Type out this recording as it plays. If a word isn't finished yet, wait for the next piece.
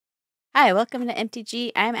Hi, welcome to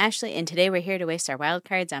MTG. I'm Ashley, and today we're here to waste our wild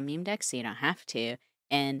cards on meme decks so you don't have to.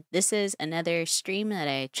 And this is another stream that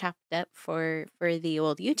I chopped up for the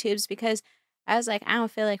old YouTubes because I was like, I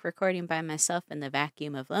don't feel like recording by myself in the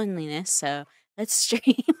vacuum of loneliness, so let's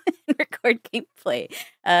stream and record gameplay.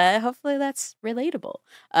 Hopefully that's relatable.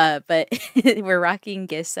 But we're rocking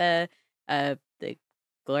Gisa, the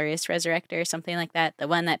Glorious Resurrector, or something like that. The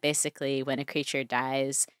one that basically, when a creature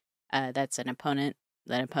dies, that's an opponent.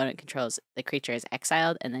 That opponent controls the creature is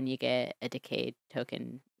exiled, and then you get a decayed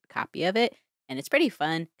token copy of it. And it's pretty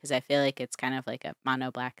fun because I feel like it's kind of like a mono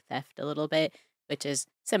black theft a little bit, which is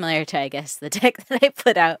similar to, I guess, the deck that I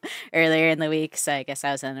put out earlier in the week. So I guess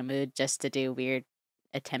I was in a mood just to do weird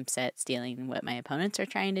attempts at stealing what my opponents are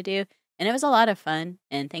trying to do. And it was a lot of fun.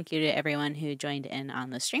 And thank you to everyone who joined in on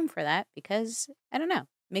the stream for that because, I don't know,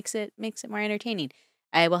 makes it more entertaining.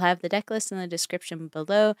 I will have the deck list in the description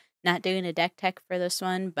below. Not doing a deck tech for this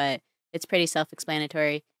one, but it's pretty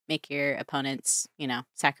self-explanatory. Make your opponents,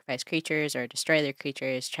 sacrifice creatures or destroy their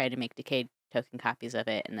creatures, try to make decayed token copies of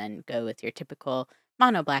it, and then go with your typical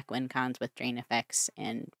mono black win cons with drain effects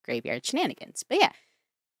and graveyard shenanigans. But yeah,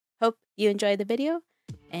 hope you enjoyed the video,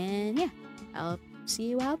 and yeah, I'll see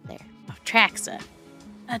you out there. Oh, Traxa.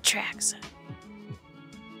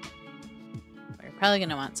 We're probably going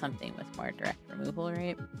to want something with more direct removal,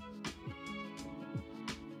 right?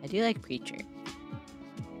 I do like Preacher.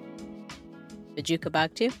 Bajuka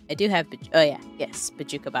Bog too? I do have, yes,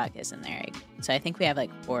 Bajuka Bog is in there. So I think we have like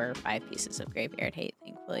 4 or 5 pieces of Graveyard Hate,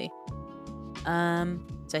 thankfully.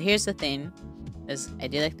 So here's the thing, is I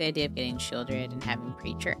do like the idea of getting Shieldred and having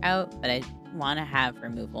Preacher out, but I want to have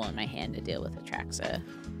removal in my hand to deal with Atraxa,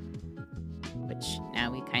 which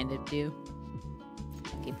now we kind of do.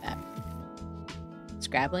 I'll keep that.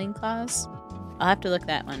 Scrabbling Claws? I'll have to look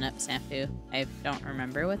that one up, Snafu. I don't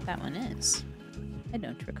remember what that one is. I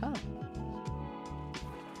don't recall.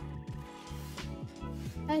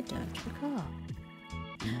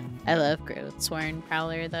 I love Growthsworn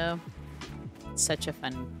Prowler, though. It's such a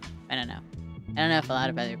fun... I don't know if a lot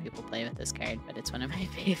of other people play with this card, but it's one of my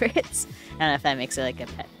favorites. I don't know if that makes it like a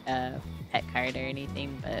pet card or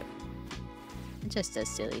anything, but it just does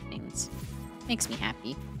silly things. Makes me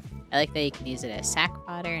happy. I like that you can use it as sack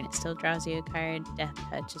fodder and it still draws you a card. Death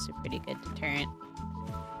Touch is a pretty good deterrent.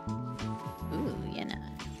 Ooh, Yenna.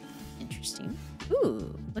 Interesting.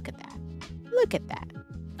 Ooh, look at that. Look at that.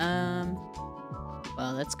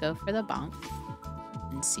 Well, let's go for the bonk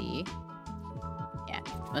and see. Yeah,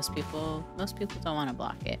 most people don't want to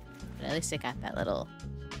block it, but at least it got that little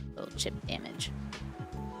chip damage.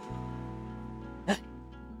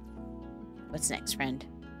 What's next, friend?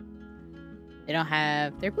 They don't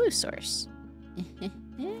have their blue source.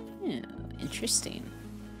 Interesting.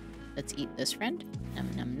 Let's eat this, friend. Num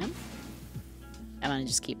num num. I want to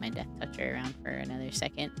just keep my Death Toucher around for another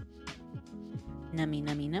second. Nummy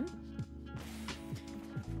nummy num.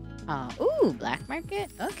 Ooh, Black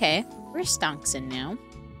Market? Okay. We're stonksing now.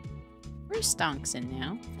 My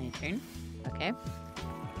turn. Okay.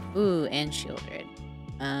 Ooh, and Shieldred.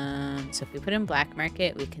 So if we put in Black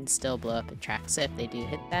Market, we can still blow up Atraxa if they do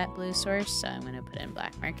hit that blue source. So I'm going to put in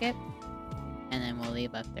Black Market. And then we'll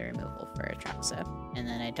leave up the removal for Atraxa. And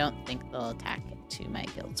then I don't think they'll attack into my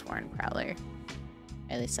Guildsworn Prowler.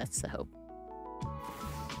 At least that's the hope.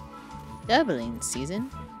 Doubling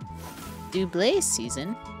season. Double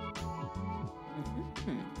season.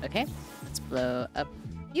 Okay, let's blow up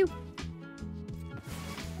you.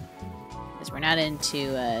 Because we're not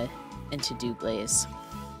into doubles.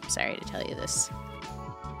 Sorry to tell you this.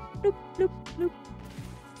 Bloop, bloop, bloop.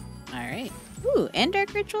 Alright. Ooh, and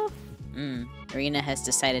Dark Ritual? Arena has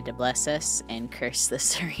decided to bless us and curse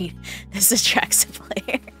this arena. This Atraxa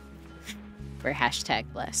player. We're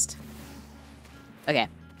hashtag blessed. Okay.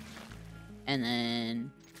 And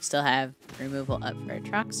then still have removal up for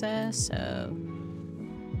Atraxa, so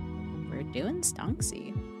we're doing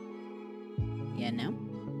stonksy. Yeah, no?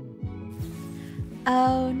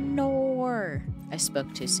 Oh, no. I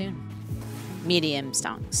spoke too soon. Medium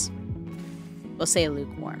stonks. We'll say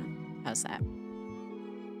lukewarm. How's that?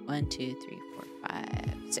 1, 2, 3, 4,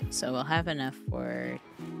 5, 6. So we'll have enough for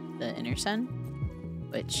the Inner Sun,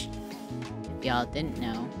 which, if y'all didn't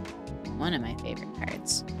know, one of my favorite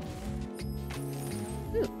cards.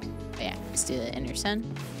 Ooh. But yeah, let's do the Inner Sun.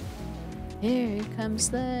 Here comes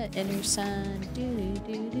the Inner Sun.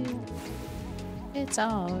 Do-do-do-do. It's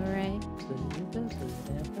alright.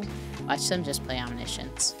 Watch them just play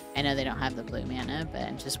Omniscience. I know they don't have the blue mana, but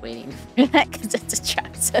I'm just waiting for that because it's a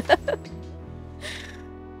Atraxa.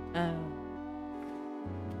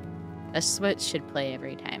 That's what should play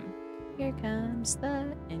every time. Here comes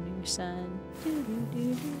the Inner Sun.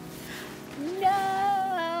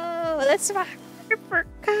 that's my favorite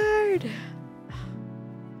card.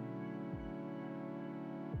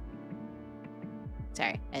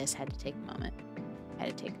 Sorry, I just had to take a moment.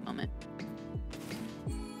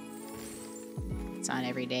 It's not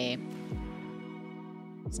every day.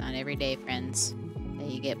 It's not every day, friends, that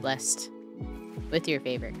you get blessed with your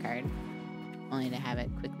favorite card, only to have it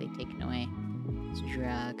quickly taken away. Let's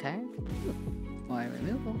draw a card. Ooh, more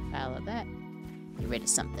removal. I love that. Get rid of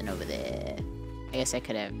something over there. I guess I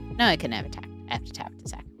could have... No, I couldn't have attacked. I have to tap to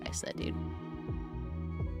sacrifice that dude.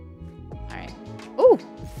 Alright. Ooh!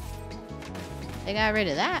 They got rid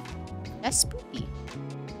of that. That's spooky.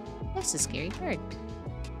 That's a scary card.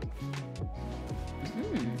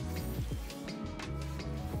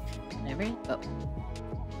 Whatever. Oh.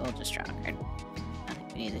 We'll just draw a card. I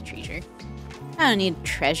think we need the treasure. I don't need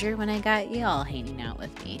treasure when I got you all hanging out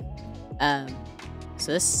with me.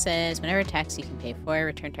 So this says, whenever attacks you can pay 4,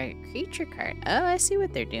 return target creature card. Oh, I see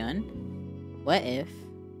what they're doing. What if,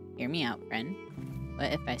 hear me out, friend.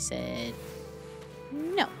 What if I said,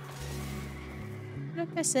 no? What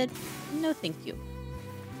if I said, no thank you?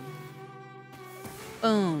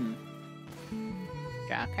 Boom.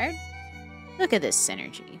 Draw a card. Look at this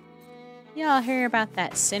synergy. Y'all hear about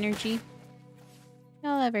that synergy?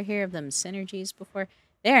 Y'all ever hear of them synergies before?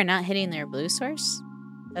 They are not hitting their blue source.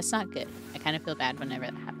 That's not good. I kind of feel bad whenever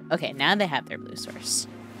that happens. Okay, now they have their blue source.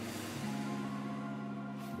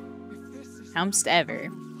 However,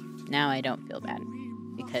 now I don't feel bad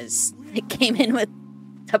because it came in with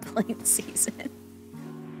doubling season.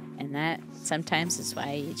 And that sometimes is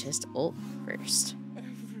why you just ult first.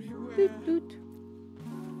 Doot, doot.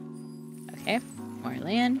 Okay, more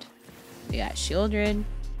land. We got Shieldred.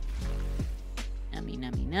 Nummy,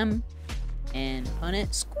 nummy, num. And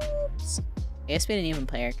opponent scoops. I guess we didn't even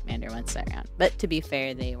play our commander once that round. But to be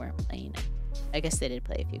fair, they weren't playing it. I guess they did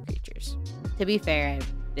play a few creatures. To be fair, I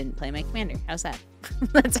didn't play my commander. How's that?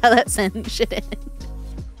 That's how that sentence should end.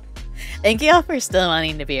 Thank you all for still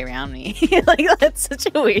wanting to be around me. Like, that's such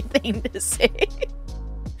a weird thing to say.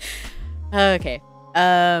 Okay.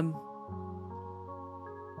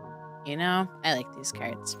 You know, I like these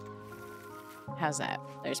cards. How's that?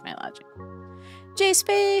 There's my logic.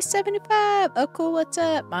 J-Space 75. Oh, cool. What's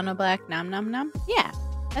up? Mono black. Nom nom nom. Yeah,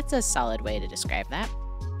 that's a solid way to describe that.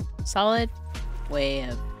 Solid way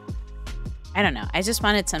of... I don't know. I just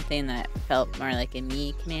wanted something that felt more like a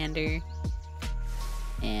me commander.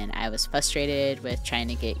 And I was frustrated with trying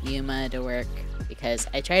to get Yuma to work because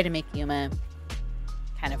I tried to make Yuma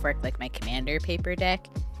kind of work like my commander paper deck.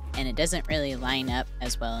 And it doesn't really line up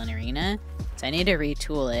as well in Arena. So I need to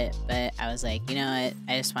retool it, but I was like, you know what?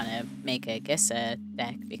 I just want to make a Gisa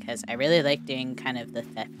deck because I really like doing kind of the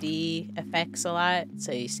thefty effects a lot.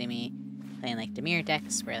 So you see me playing like Dimir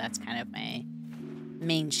decks where that's kind of my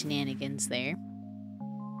main shenanigans there.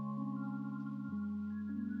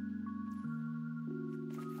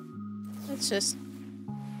 Let's just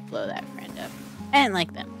blow that friend up. I didn't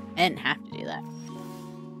like them. I didn't have to do that.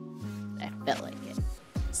 But I felt like it.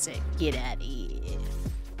 I said, get out of here.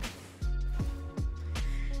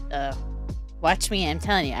 Watch me, I'm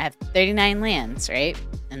telling you, I have 39 lands, right,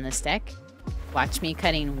 in this deck. Watch me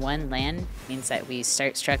cutting one land means that we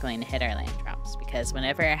start struggling to hit our land drops. Because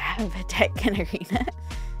whenever I have a deck in Arena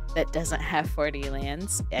that doesn't have 40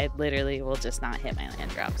 lands, I literally will just not hit my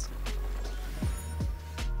land drops.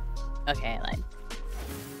 Okay,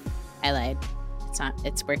 I lied.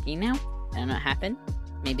 It's working now. I don't know what happened.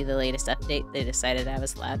 Maybe the latest update, they decided I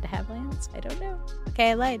was allowed to have lands. I don't know.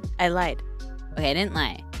 Okay, I lied. Okay, I didn't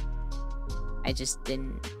lie. I just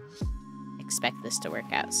didn't expect this to work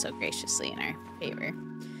out so graciously in our favor.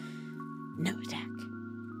 No attack.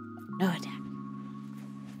 No attack.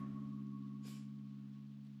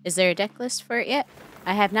 Is there a deck list for it yet?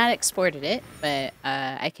 I have not exported it, but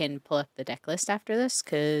I can pull up the deck list after this,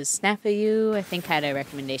 because Snafu, I think, had a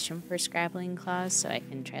recommendation for Scrabbling Claws, so I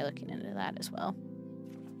can try looking into that as well.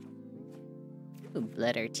 Ooh,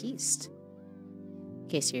 Blood Artiste. In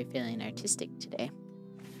case you're feeling artistic today.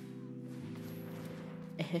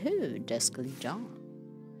 Ooh, Duskly Dawn.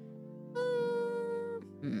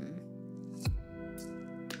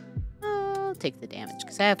 I'll take the damage,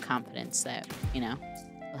 because I have confidence that, you know,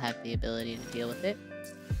 we'll have the ability to deal with it.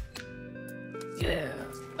 Yeah.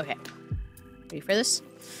 Okay. Ready for this?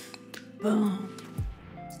 Boom.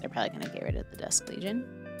 They're probably going to get rid of the Dusk Legion.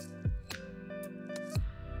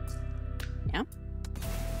 Yeah?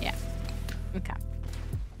 Yeah. Okay.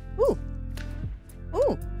 Ooh.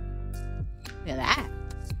 Ooh. Look at that.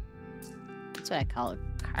 That's what I call a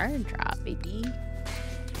card drop, baby.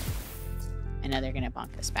 I know they're going to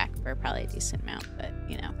bonk us back for probably a decent amount, but,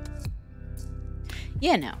 you know.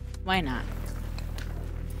 Yeah, no. Why not?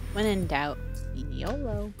 When in doubt,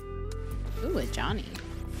 YOLO. Ooh, a Johnny.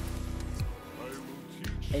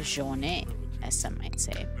 A journée, as some might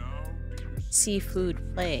say.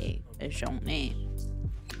 Seafood play, a journée.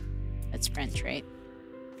 That's French, right?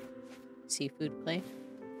 Seafood play?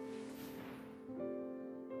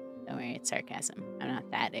 Don't worry, it's sarcasm. I'm not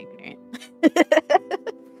that ignorant.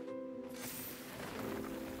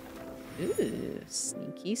 Ooh,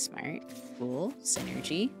 sneaky, smart, cool,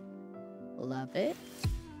 synergy. Love it.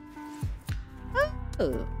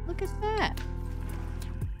 Oh, look at that.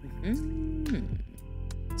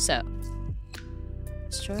 So,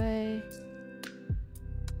 destroy.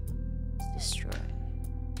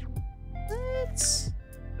 Let's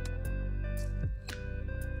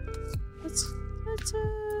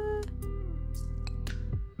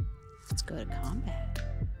go to combat.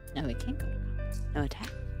 No, we can't go to combat. No attack.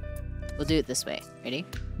 We'll do it this way. Ready?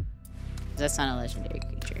 'Cause that's not a legendary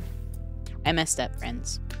creature. I messed up,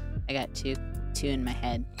 friends. I got two in my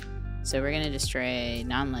head. So we're gonna destroy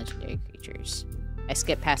non-legendary creatures. I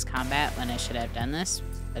skipped past combat when I should have done this,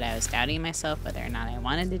 but I was doubting myself whether or not I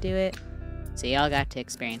wanted to do it. So y'all got to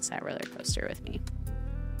experience that roller coaster with me.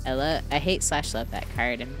 I hate / love that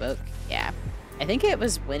card, Invoke. Yeah. I think it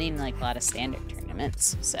was winning like a lot of standard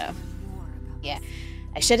tournaments. So yeah.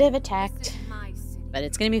 I should have attacked. But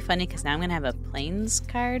it's going to be funny because now I'm going to have a Plains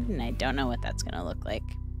card, and I don't know what that's going to look like.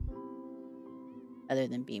 Other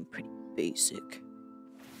than being pretty basic.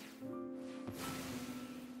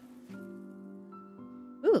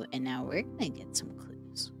 Ooh, and now we're going to get some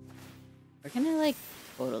clues. We're going to, like,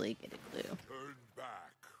 totally get a clue.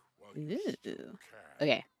 Ooh.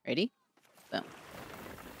 Okay, ready? Boom.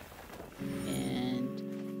 And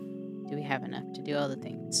do we have enough to do all the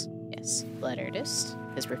things? Yes. Blood Artist,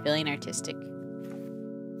 because we're feeling artistic.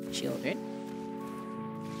 Children.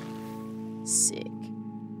 Sick.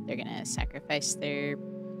 They're gonna sacrifice their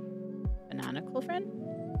bananical friend?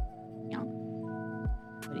 Yeah.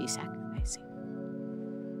 What are you sacrificing?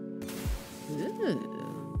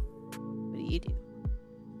 Ooh. What do you do?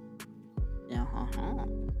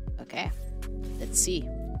 Okay. Let's see.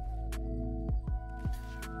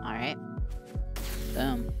 Alright.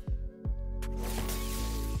 Boom.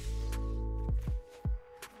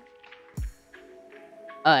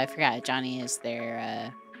 Oh, I forgot. Johnny is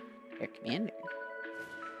their commander.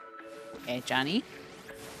 Okay, Johnny.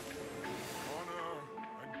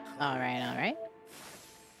 Alright, alright.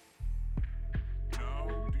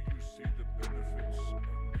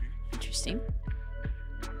 Interesting.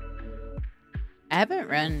 I haven't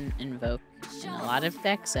run Invoke in a lot of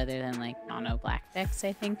decks other than like mono black decks,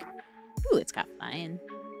 I think. Ooh, it's got flying.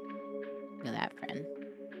 Look at that, friend.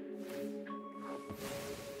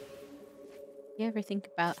 You ever think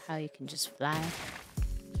about how you can just fly?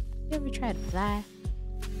 You ever try to fly?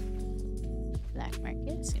 Black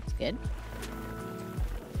market seems good.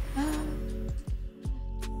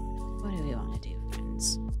 What do we want to do,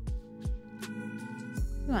 friends?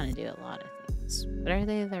 We want to do a lot of things. But are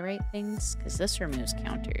they the right things? Because this removes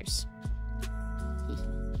counters.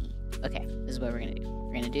 Okay, this is what we're going to do.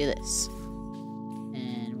 We're going to do this.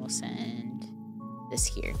 And we'll send this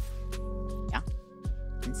here. Yeah.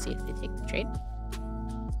 And see if they take the trade.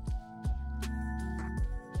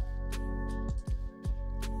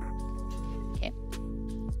 Okay.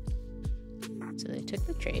 So they took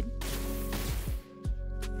the trade.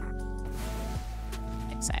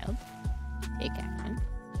 Exiled. Take action.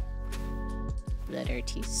 Blood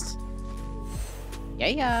Artiste.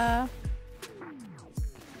 Yeah.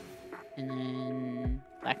 And then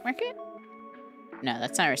black market? No,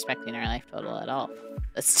 that's not respecting our life total at all.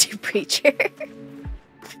 Let's do Preacher.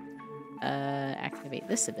 Activate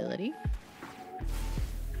this ability.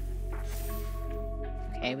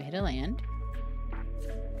 Okay, we hit a land.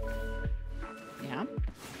 Yeah.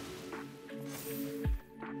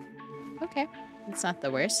 Okay. It's not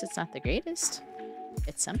the worst. It's not the greatest.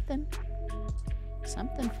 It's something.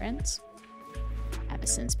 Something, friends.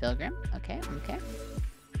 Abyssin's Pilgrim. Okay.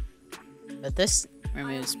 But this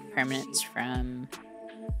removes permanents from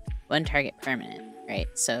one target permanent, right?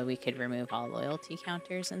 So we could remove all loyalty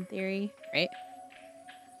counters in theory, right?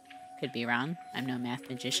 Could be wrong. I'm no math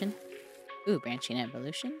magician. Ooh, branching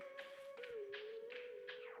evolution.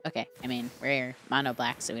 Okay, I mean, we're mono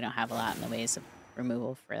black, so we don't have a lot in the ways of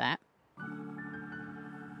removal for that.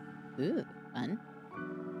 Ooh, fun.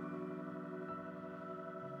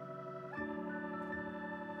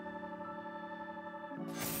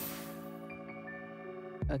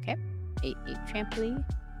 Okay. 8/8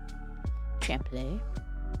 trampoline.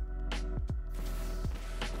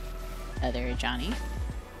 Other Johnny.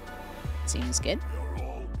 Seems good.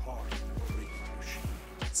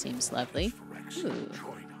 Seems lovely. Ooh.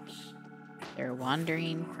 Their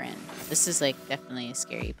wandering friend. This is like definitely a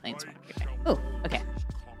scary planeswalker deck. Oh, okay.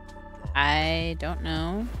 I don't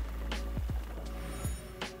know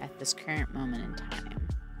at this current moment in time.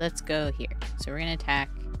 Let's go here. So we're gonna attack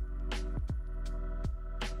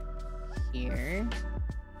here,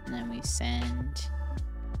 and then we send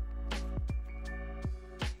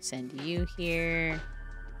you here,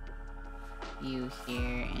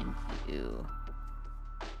 and you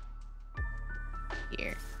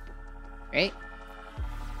here, right?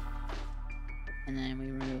 And then we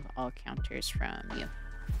remove all counters from you.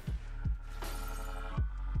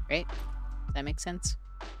 Right? Does that make sense?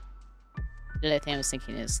 The other thing I was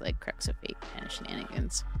thinking is like Crux of Fate kind of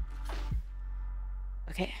shenanigans.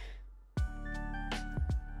 Okay.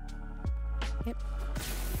 Yep.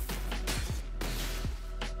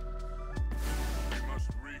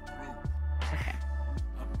 Okay.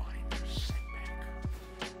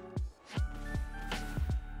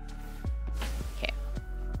 Okay.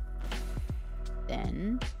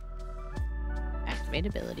 Then activate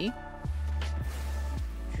ability.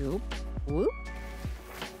 Whoop. Whoop.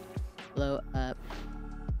 Blow up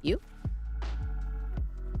you.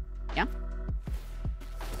 Yeah.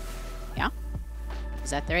 Yeah. Is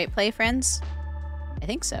that the right play, friends? I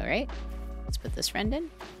think so, right? Let's put this friend in.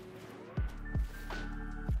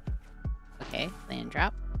 Okay, land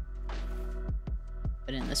drop.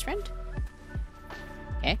 Put in this friend.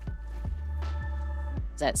 Okay.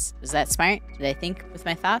 Was that smart? Did I think with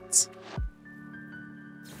my thoughts?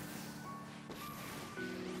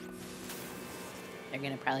 They're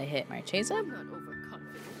gonna probably hit Marchesa.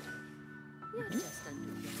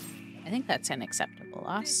 I think that's an acceptable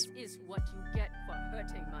loss. This is what you get for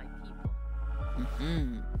hurting my people.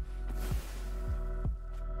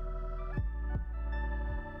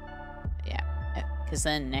 Yeah, because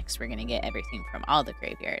then next we're gonna get everything from all the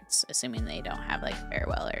graveyards, assuming they don't have like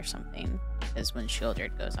Farewell or something, because when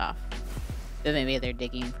Shieldred goes off. But maybe they're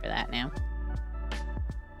digging for that now.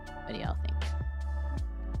 What do y'all think?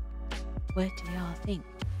 What do y'all think?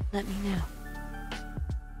 Let me know.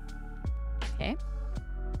 Okay.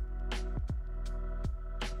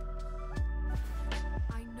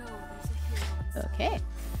 I know there's a hero. Okay.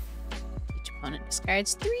 Each opponent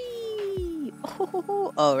discards 3.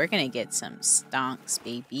 Oh, we're gonna get some stonks,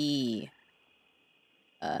 baby.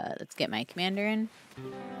 Let's get my commander in.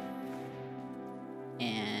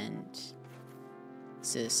 And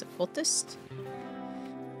this is a cultist.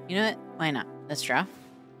 You know what? Why not? Let's draw.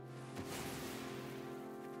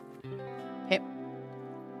 Okay.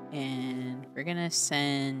 And we're gonna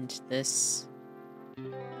send this,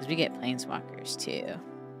 because we get planeswalkers too.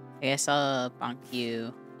 I guess I'll bonk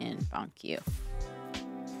you and bonk you.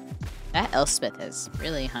 That Elspeth has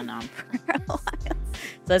really hung on for a while.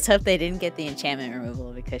 So let's hope they didn't get the enchantment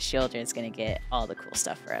removal, because Shieldred's gonna get all the cool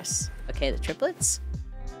stuff for us. Okay, the triplets.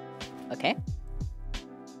 Okay.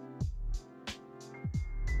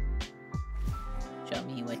 Show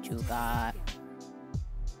me what you got.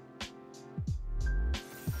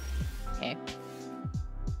 Okay.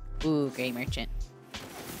 Ooh, Grey Merchant.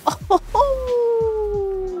 Oh,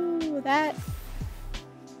 that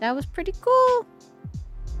was pretty cool.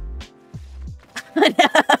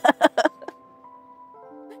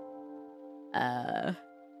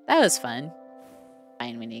 That was fun.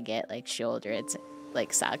 Fine when you get like Shieldred's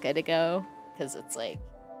like Saga to go, because it's like,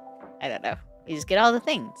 I don't know, you just get all the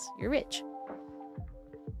things. You're rich.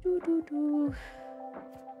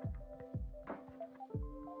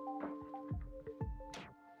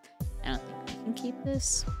 I don't think we can keep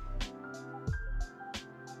this.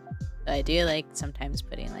 But I do like sometimes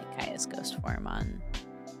putting like Kaya's Ghost form on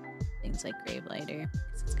things like Gravelighter,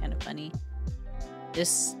 because it's kind of funny.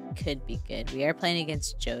 This could be good. We are playing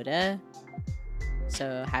against Joda,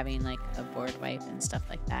 so having like a board wipe and stuff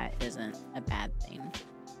like that isn't a bad thing.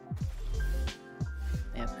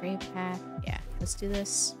 We have Grave Pack. Yeah, let's do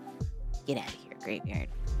this. Get out of here, Graveyard.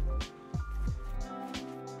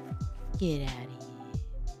 Get out of here.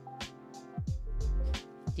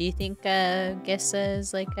 Do you think Gisa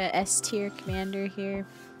is like a S tier commander here?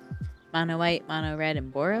 Mono white, mono red,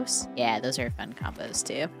 and Boros? Yeah, those are fun combos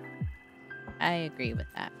too. I agree with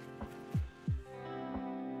that.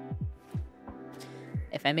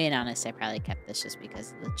 If I'm being honest, I probably kept this just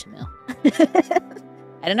because of the Chamil.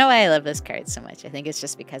 I don't know why I love this card so much. I think it's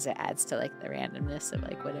just because it adds to like the randomness of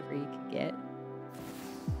like whatever you can get.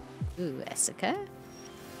 Ooh, Essica.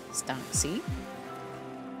 Stonksy.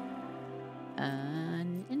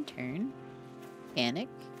 An Intern. Panic.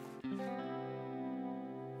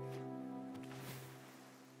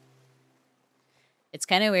 It's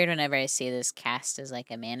kind of weird whenever I see this cast as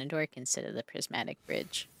like a mana dork instead of the Prismatic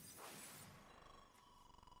Bridge.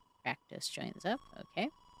 Rakdos joins up. Okay.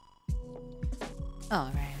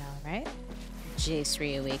 Alright, alright. Jace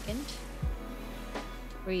reawakened.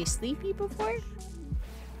 Were you sleepy before?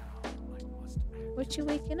 What you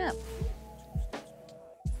waking up?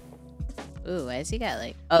 Ooh, why has he got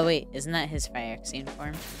like... Oh wait, isn't that his Phyrexian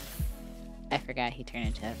form? I forgot he turned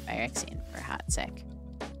into a Phyrexian for a hot sec.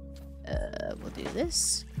 We'll do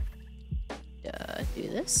this. Do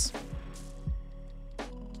this.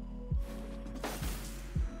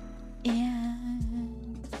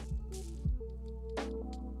 And...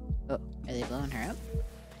 Oh, are they blowing her up?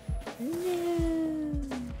 No!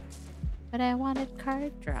 But I wanted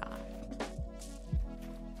card draw.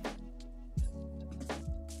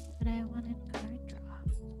 But I wanted card draw.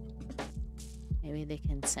 Maybe they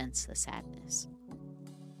can sense the sadness.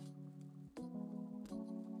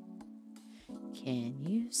 Can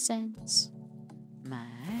you sense my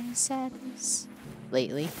sadness?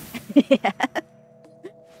 Lately? Yeah.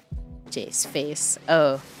 Jace face.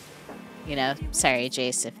 Oh, you know, sorry,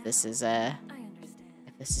 Jace, if this is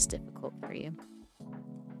difficult for you.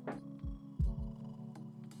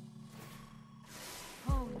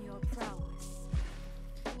 Hone your prowess.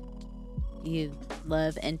 You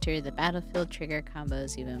love enter the battlefield trigger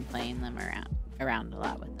combos. You've been playing them around a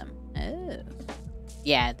lot with them. Oh,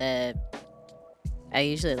 yeah. I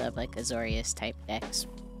usually love like Azorius type decks,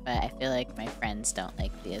 but I feel like my friends don't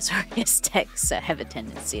like the Azorius decks, so I have a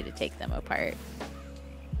tendency to take them apart.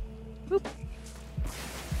 Boop.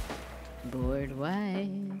 Board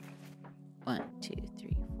wide. 1, 2,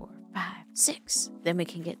 3, 4, 5, 6. Then we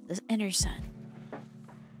can get the Inner Sun.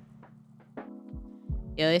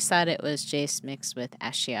 You always thought it was Jace mixed with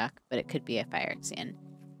Ashiok, but it could be a Phyrexian.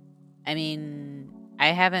 I mean, I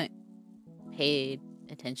haven't paid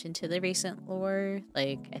attention to the recent lore.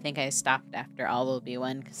 Like, I think I stopped after All Will Be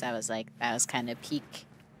One because I was like, that was kind of peak.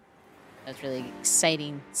 That was really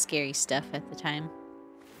exciting, scary stuff at the time.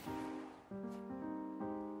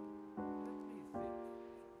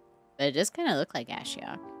 But it does kind of look like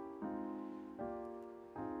Ashiok.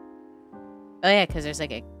 Oh yeah, because there's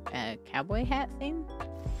like a cowboy hat thing.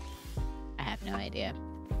 I have no idea.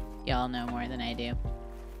 Y'all know more than I do.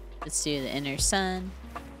 Let's do the Inner Sun.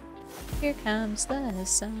 Here comes the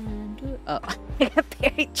sun. Oh, I got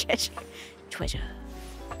buried treasure. Treasure.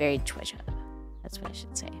 Buried treasure. That's what I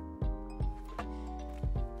should say.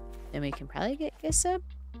 Then we can probably get Gisa.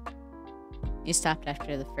 You stopped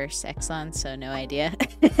after the first Exxon, so no idea.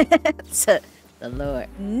 So, the lore.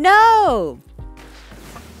 No!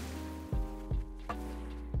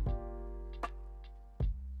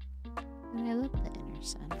 I love the Inner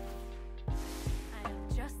Sun. I am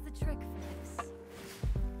just the trick for this.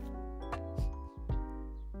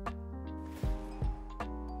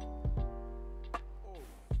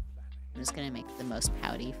 I'm just gonna make the most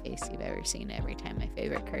pouty face you've ever seen every time my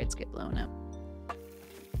favorite cards get blown up.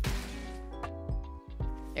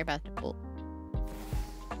 They're about to pull.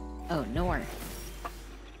 Oh, Nor.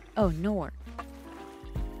 Oh, Nor.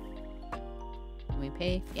 Can we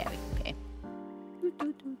pay? Yeah, we can pay.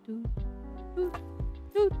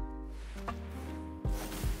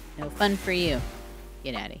 No fun for you.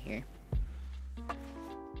 Get out of here.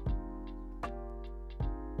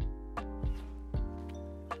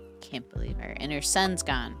 Can't believe our Inner Sun's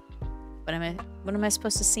gone. What am I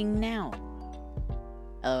supposed to sing now?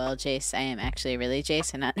 LOL, Jace. I am actually really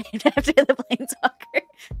Jace and not named after the Planeswalker.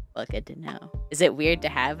 Well, good to know. Is it weird to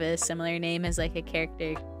have a similar name as like a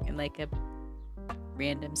character in like a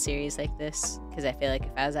random series like this? Because I feel like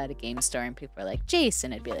if I was at a game store and people were like, Jace,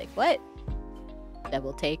 and I'd be like, what?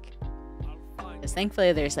 Double take. Because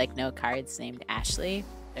thankfully there's like no cards named Ashley.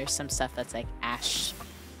 There's some stuff that's like Ash,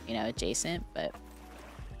 you know, adjacent, but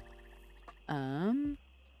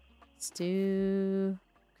let's do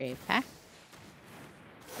Grave Pack.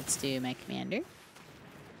 Let's do my commander.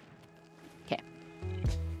 Okay.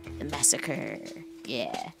 The Massacre.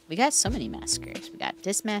 Yeah. We got so many massacres. We got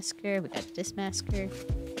Dismasker. We got Dismasker.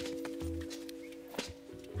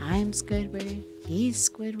 I'm Squidward. He's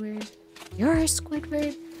Squidward. You're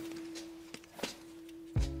Squidward.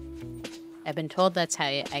 I've been told that's how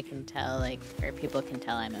I can tell, like, or people can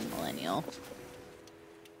tell I'm a millennial.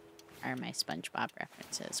 Are my SpongeBob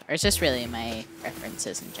references. Or it's just really my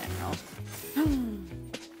references in general.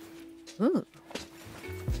 Ooh.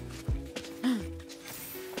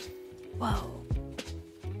 Whoa.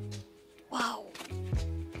 Whoa.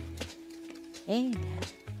 Hey now.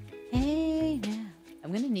 Hey now.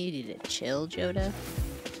 I'm gonna need you to chill, Joda.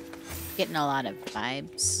 Getting a lot of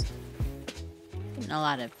vibes. Getting a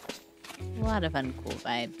lot of uncool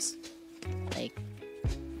vibes.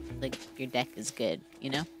 Like your deck is good,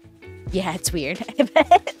 you know? Yeah, it's weird. I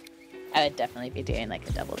bet. I would definitely be doing like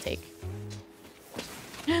a double take.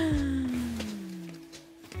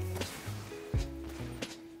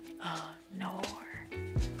 Oh, no.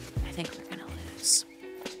 I think we're gonna lose.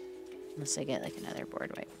 Unless I get like another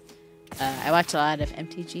board wipe. I watch a lot of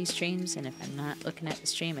MTG streams, and if I'm not looking at the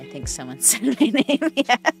stream, I think someone said my name.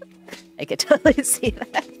 Yeah. I could totally see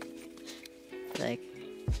that. Like,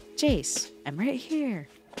 Jace, I'm right here.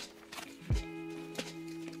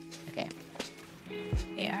 Okay.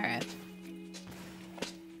 ARF.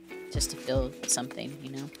 Just to feel something,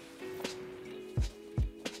 you know?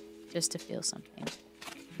 Just to feel something.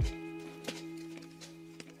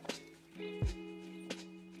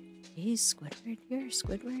 He's Squidward. You're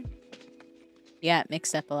Squidward. Yeah, it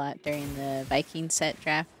mixed up a lot during the Viking set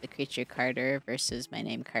draft. The creature Carter versus my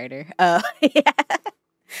name Carter. Oh, yeah.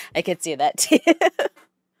 I could see that too.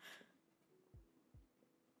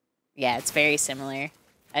 Yeah, it's very similar.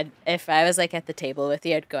 If I was like at the table with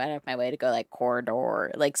you, I'd go out of my way to go like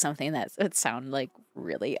corridor, like something that would sound like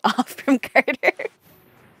really off from Carter.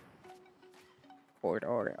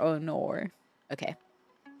 Corridor. Oh no. Okay.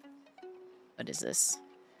 What is this?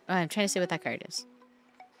 Oh, I'm trying to see what that card is.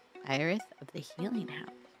 Iris of the Healing House.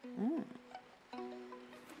 Oh.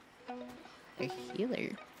 A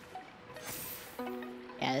healer.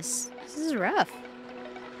 Yes. This is rough.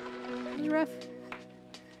 This is rough.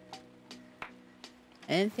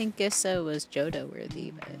 I didn't think Gisa was Jodo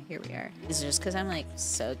worthy, but here we are. Is it just because I'm like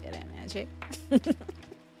so good at magic?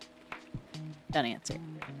 Don't answer.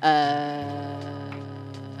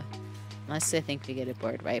 Unless I think we get a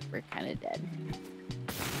board wipe, we're kind of dead.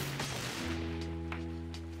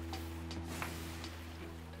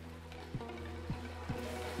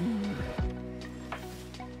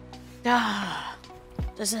 Ah,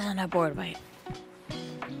 this isn't a board wipe.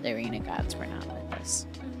 The arena gods were not with us.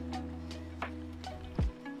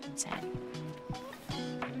 Sad.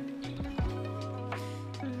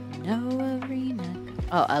 No arena.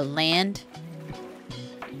 Oh, a land.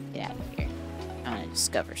 Get out of here. I want to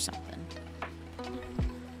discover something.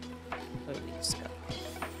 What do we discover?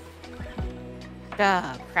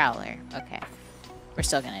 Ah, Prowler. Okay. We're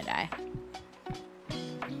still gonna die.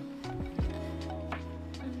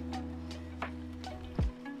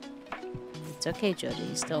 It's okay, Jody.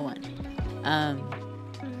 You still won.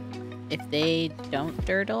 If they don't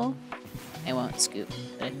dirtle, I won't scoop.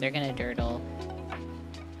 But if they're gonna dirtle,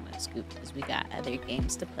 I'm gonna scoop because we got other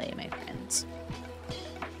games to play, my friends.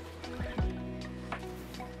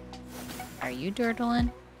 Are you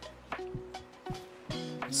dirtling?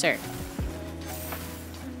 Sir.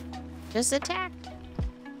 Just attack.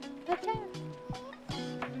 Attack.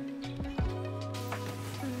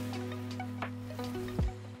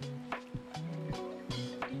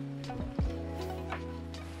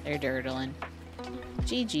 They're dirtling.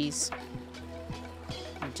 GG's.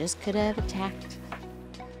 You just could have attacked.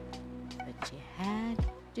 But you had to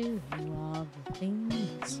do all the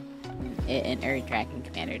things. An Erd Dragon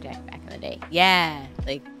Commander deck back in the day. Yeah,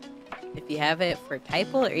 like, if you have it for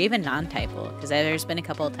typal or even non-typal. Because there's been a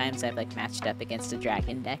couple of times I've, like, matched up against a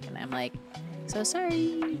dragon deck and I'm like, so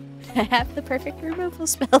sorry. I have the perfect removal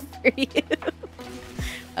spell for you.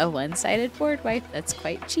 A one-sided board wipe. That's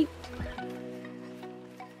quite cheap.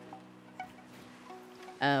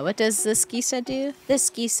 What does this Gisa do? This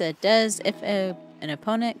Gisa does if an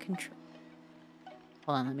opponent control...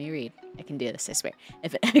 Hold on, let me read. I can do this, I swear.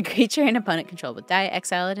 If a creature an opponent control would die,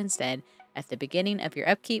 exile it instead. At the beginning of your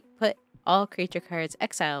upkeep, put all creature cards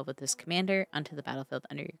exiled with this commander onto the battlefield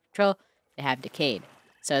under your control. They have decayed.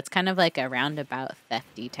 So it's kind of like a roundabout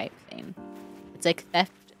thefty type thing. It's like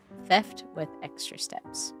theft with extra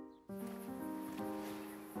steps.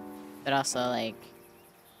 But also like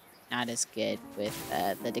not as good with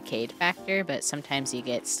the decayed factor, but sometimes you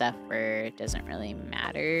get stuff where it doesn't really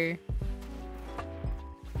matter.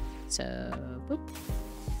 So, boop.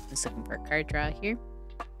 Just looking for a card draw here.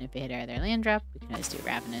 And if we hit our other land drop, we can always do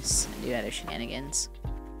Ravenous and do other shenanigans.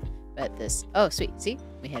 But this, oh sweet, see?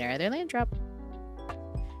 We hit our other land drop.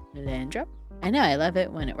 Land drop. I know, I love it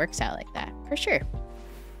when it works out like that, for sure.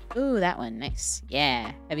 Ooh, that one, nice.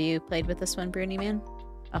 Yeah. Have you played with this one, Bruni Man?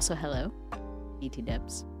 Also, hello. BT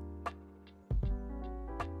dubs.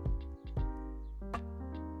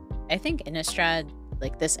 I think Innistrad,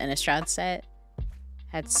 like this Innistrad set,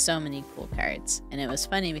 had so many cool cards. And it was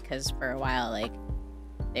funny because for a while, like,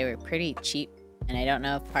 they were pretty cheap. And I don't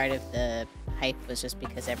know if part of the hype was just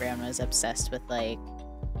because everyone was obsessed with, like,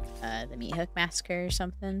 the Meat Hook Massacre or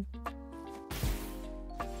something.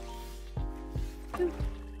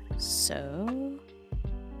 So,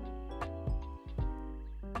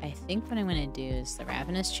 I think what I'm going to do is the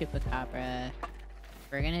Ravenous Chupacabra.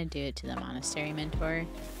 We're going to do it to the Monastery Mentor.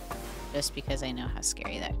 just because I know how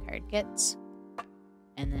scary that card gets.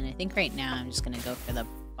 And then I think right now I'm just going to go for the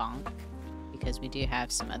bonk because we do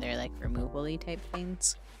have some other like removal-y type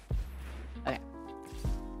things. Okay.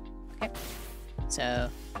 Okay. So,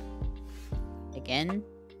 again,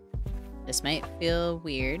 this might feel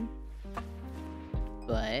weird,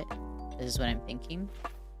 but this is what I'm thinking,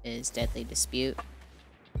 is Deadly Dispute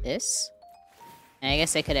this. And I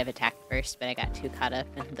guess I could have attacked first, but I got too caught up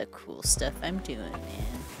in the cool stuff I'm doing,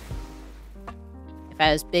 man. If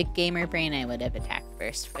I was big gamer brain, I would have attacked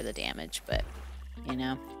first for the damage, but, you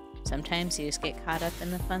know, sometimes you just get caught up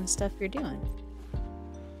in the fun stuff you're doing.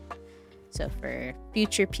 So for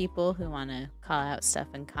future people who want to call out stuff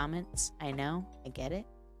in comments, I know, I get it.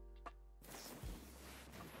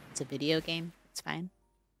 It's a video game, it's fine.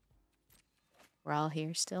 We're all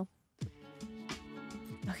here still.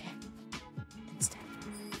 Okay. Instead.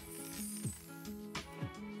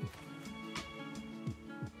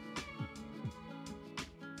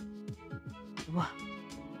 Whoa.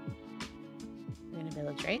 We're gonna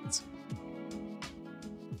village rights.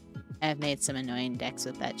 I've made some annoying decks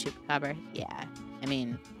with that Chupacabra. Yeah, I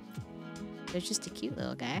mean, they're just a cute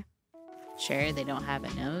little guy. Sure, they don't have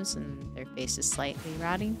a nose and their face is slightly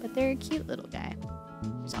rotting, but they're a cute little guy.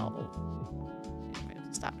 He's all old.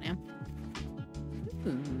 Stop now. Ooh.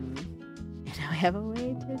 And now we have a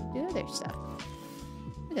way to do other stuff.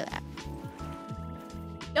 Look at that.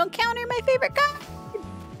 Don't counter my favorite card!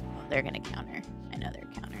 Oh, they're gonna counter. I know they're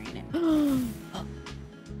countering it. Oh,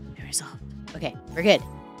 no result. Okay, we're good.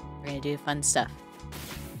 We're gonna do fun stuff.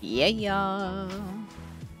 Yeah, yeah.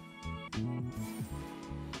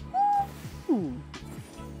 Ooh.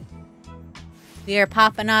 We are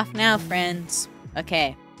popping off now, friends.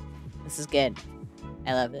 Okay, this is good.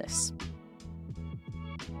 I love this.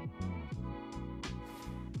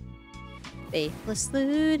 Faithless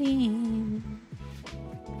looting.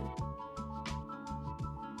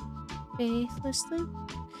 Faithless loot.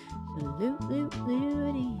 Loot, loot,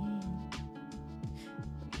 looting.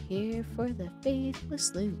 Here for the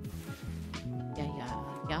faithless loot. Yeah, yeah,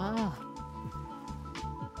 yeah.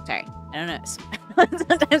 Sorry, I don't know.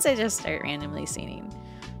 Sometimes I just start randomly singing.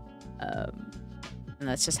 And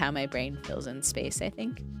that's just how my brain fills in space, I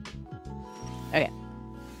think. Okay.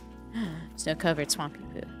 Snow-covered swampy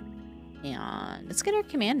poo. And let's get our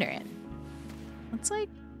commander in. Let's, like,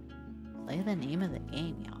 play the name of the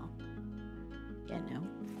game, y'all. Yeah, no.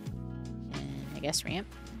 And I guess ramp.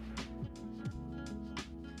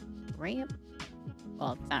 Ramp.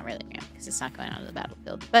 Well, it's not really ramp because it's not going onto the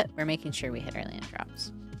battlefield, but we're making sure we hit our land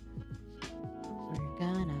drops. We're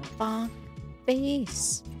gonna bonk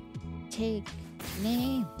face, take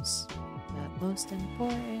names, but most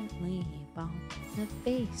importantly, bonk the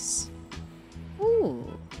face. Ooh,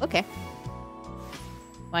 okay.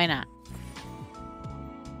 Why not?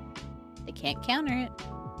 They can't counter it.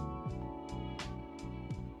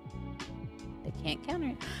 They can't counter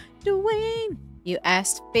it. Dwayne! You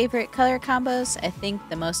asked favorite color combos. I think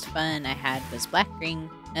the most fun I had was black-green.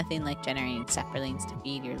 Nothing like generating saplings to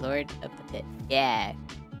feed your Lord of the Pit. Yeah,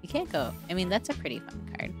 you can't go. I mean, that's a pretty fun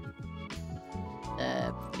card.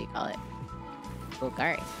 What do you call it?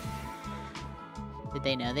 Golgari. Did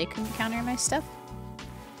they know they couldn't counter my stuff?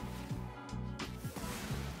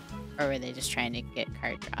 Or were they just trying to get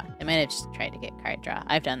card draw? They might have just tried to get card draw.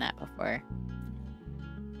 I've done that before.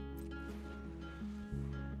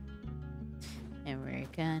 And we're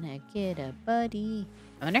gonna get a buddy.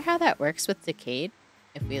 I wonder how that works with Decayed.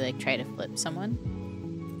 If we like try to flip someone.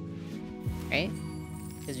 Right?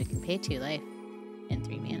 Because we can pay 2 life and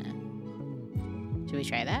 3 mana. Should we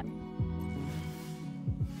try that?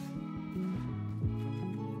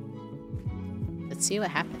 Let's see what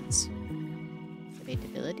happens.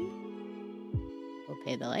 Debatability. We'll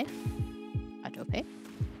pay the life. Auto pay.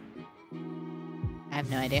 I have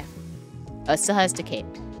no idea. Oh, it still has Decayed.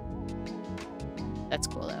 That's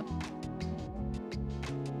cool though.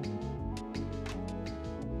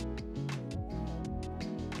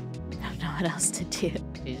 I don't know what else to do.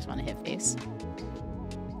 We just want to hit face.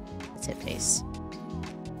 Let's hit face.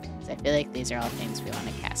 Because I feel like these are all things we want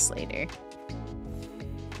to cast later.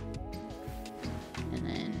 And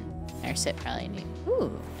then our sit probably need.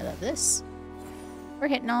 Ooh, I love this. We're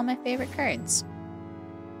hitting all my favorite cards.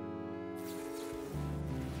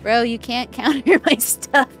 Bro, you can't counter my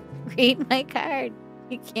stuff. Read my card.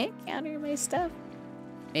 You can't counter my stuff.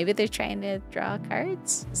 Maybe they're trying to draw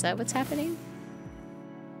cards? Is that what's happening?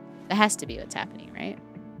 That has to be what's happening, right?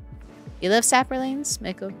 You love Saprolines?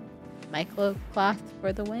 Myclo Cloth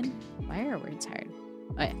for the win? Why are words hard?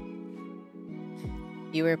 Okay.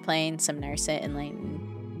 You were playing some Narset in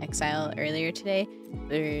Enlightened Exile earlier today.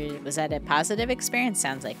 Or was that a positive experience?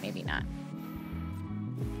 Sounds like maybe not.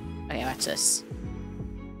 Okay, watch this.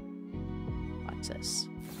 Watch this.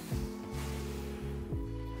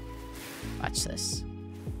 Watch this.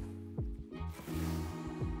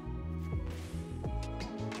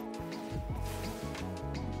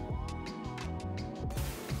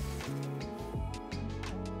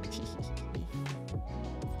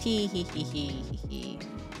 Hee hee hee hee hee hee.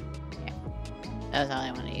 Yeah. That was all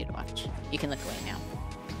I wanted you to watch. You can look away now.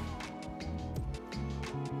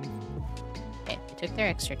 Okay, they took their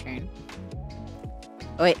extra turn.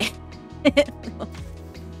 Oh, wait.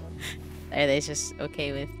 Are they just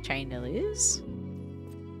okay with trying to lose?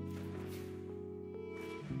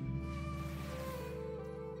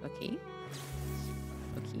 Okay.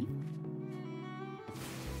 Okay.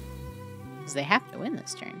 Because they have to win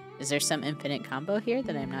this turn. Is there some infinite combo here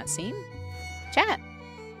that I'm not seeing? Chat!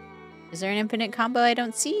 Is there an infinite combo I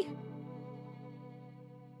don't see?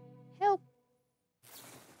 Help!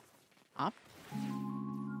 Opt?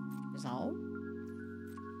 Resolve?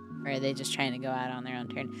 Or are they just trying to go out on their own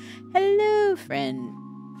turn? Hello, friend!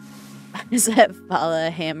 Is that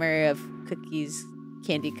Vala hammer of cookies,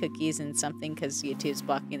 candy cookies and something because YouTube's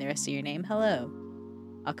blocking the rest of your name? Hello.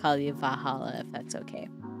 I'll call you Valhalla if that's okay.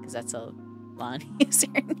 Because that's a long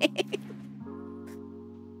username.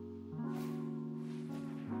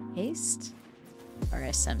 Haste? Or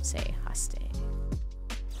as some say, haste.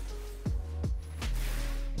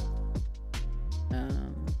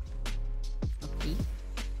 Okay.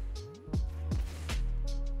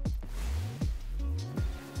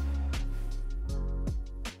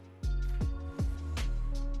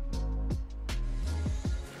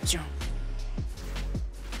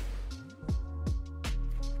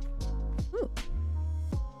 Ooh.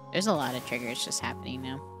 There's a lot of triggers just happening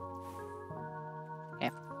now.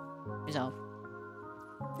 Okay. Resolve.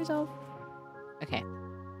 Resolve. Okay.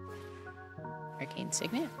 Arcane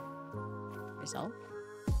Signet. Resolve.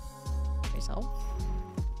 Resolve.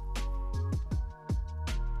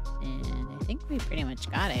 And I think we pretty much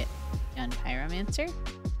got it. Done Pyromancer.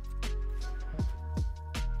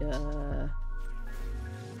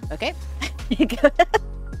 Okay.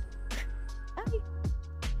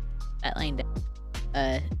 That line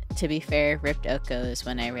down. To be fair, Ripped Oko is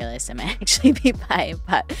when I realized I might actually be buying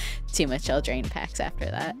too much Eldraine packs after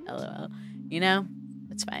that. LOL. You know,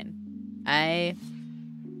 it's fine. I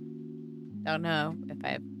don't know if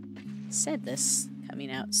I've said this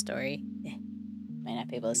coming out story. Might not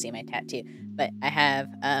be able to see my tattoo, but I have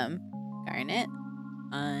Garnet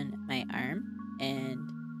on my arm and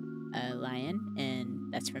a lion,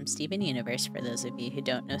 and that's from Steven Universe for those of you who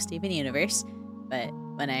don't know Steven Universe. But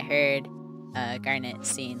when I heard Garnet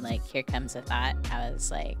sing like "Here Comes a Thought," I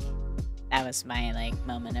was like, that was my like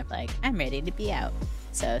moment of like, I'm ready to be out.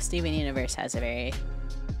 So Steven Universe has a very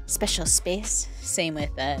special space. Same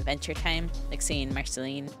with Adventure Time, like seeing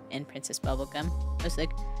Marceline and Princess Bubblegum. I was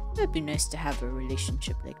like, it'd be nice to have a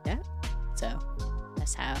relationship like that. So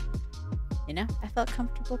that's how, you know, I felt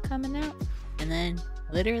comfortable coming out. And then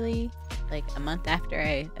literally like a month after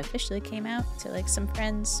I officially came out to like some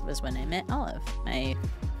friends was when I met Olive, my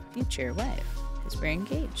future wife, because we're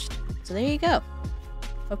engaged. So there you go.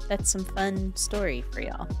 Hope that's some fun story for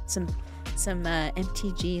y'all. Some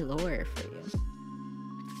MTG lore for you.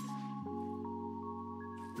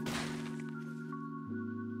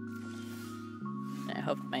 I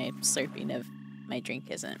hope my slurping of my drink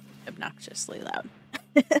isn't obnoxiously loud.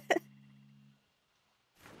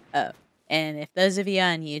 Oh, and if those of you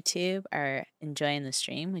on YouTube are enjoying the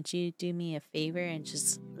stream, would you do me a favor and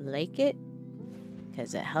just like it?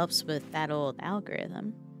 Because it helps with that old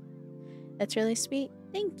algorithm. That's really sweet.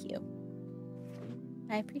 Thank you.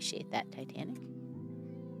 I appreciate that, Titanic.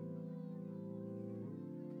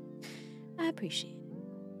 I appreciate it.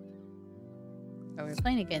 Oh, we're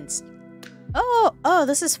playing against... Oh,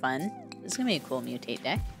 this is fun. This is going to be a cool mutate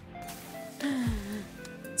deck.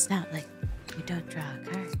 It's not like you don't draw a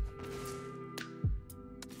card.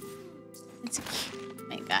 It's a cute... Oh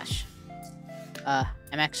my gosh.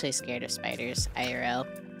 I'm actually scared of spiders, IRL.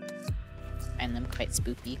 I find them quite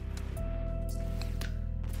spoopy.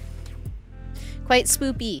 Quite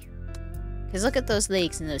spoopy. Because look at those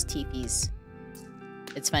legs and those teepees.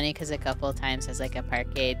 It's funny because a couple of times as like a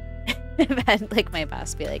parkade, I've had like my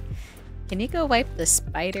boss be like, can you go wipe the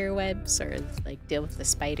spider webs or like deal with the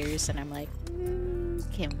spiders? And I'm like,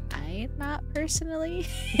 can I not personally?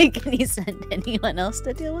 Can you send anyone else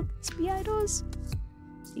to deal with the spiders?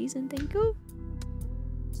 Please and thank you.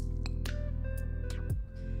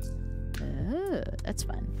 Oh, that's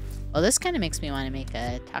fun. Well, this kind of makes me want to make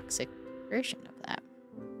a toxic version of that.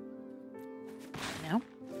 You know?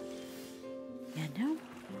 Yeah, no.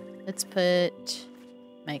 Let's put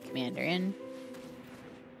my commander in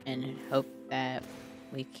and hope that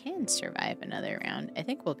we can survive another round. I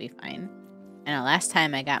think we'll be fine. I know last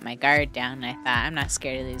time I got my guard down, I thought, I'm not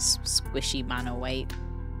scared of these squishy mono white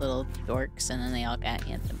little dorks, and then they all got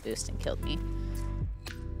anthem boost and killed me.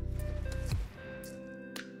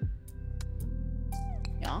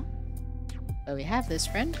 Y'all. But we have this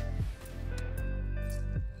friend.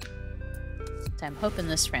 So I'm hoping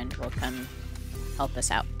this friend will come help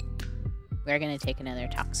us out. We're gonna take another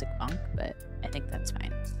toxic bonk, but I think that's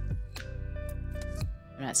fine.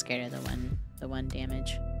 I'm not scared of the one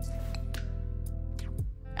damage.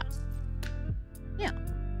 Yeah. Yeah.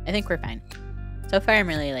 I think we're fine. So far I'm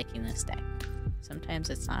really liking this deck. Sometimes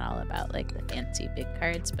it's not all about like the fancy big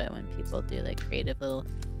cards, but when people do like creative little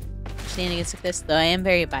shenanigans like this, though I am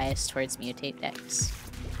very biased towards mutate decks.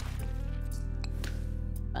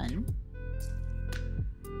 Fun.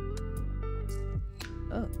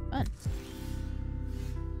 Oh, fun.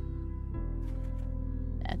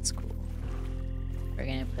 That's cool. We're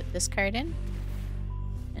gonna put this card in.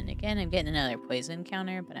 And again, I'm getting another poison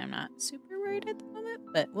counter, but I'm not super worried at the moment,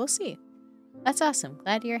 but we'll see. That's awesome.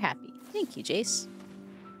 Glad you're happy. Thank you, Jace.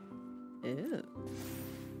 Ooh.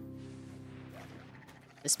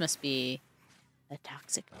 This must be a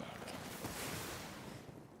toxic deck.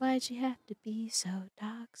 Why'd you have to be so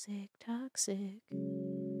toxic, toxic?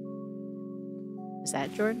 Is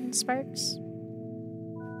that Jordan Sparks?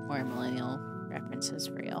 More millennial references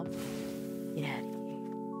for y'all. Get out of here.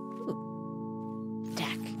 Ooh.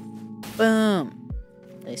 Attack. Boom.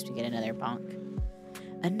 At least we get another bonk.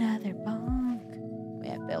 Another bonk. We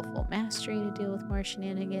have Baleful Mastery to deal with more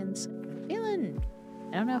shenanigans. I'm feeling...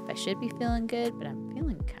 I don't know if I should be feeling good, but I'm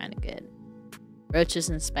feeling kind of good. Roaches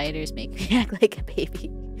and spiders make me act like a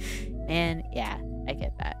baby. And yeah, I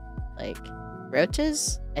get that. Like,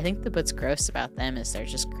 roaches, I think what's gross about them is they're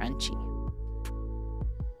just crunchy.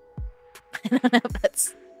 I don't know if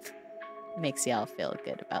that's... It makes y'all feel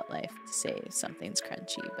good about life to say something's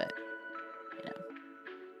crunchy, but, you know,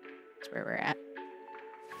 that's where we're at.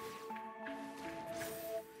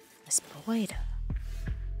 A spider.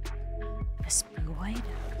 A spider.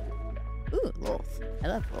 Ooh, Lolth. I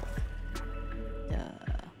love Lolth.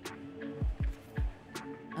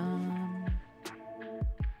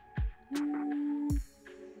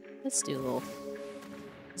 Let's do Lolth.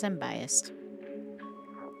 Because I'm biased.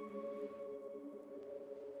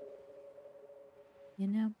 You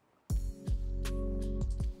know?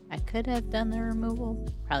 I could have done the removal.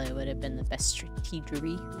 Probably would have been the best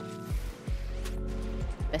strategery.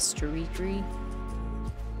 Best strategery.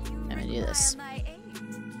 I'm gonna do this.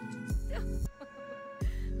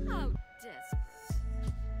 How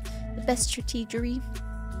desperate. The best strategery.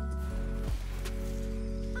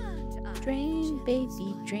 Drain,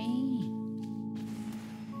 baby, drain.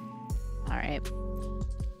 Alright.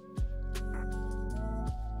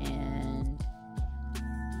 And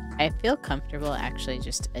I feel comfortable actually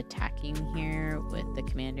just attacking here with the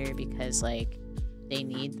commander because, like, they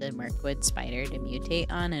need the Mirkwood Spider to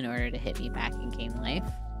mutate on in order to hit me back and gain life.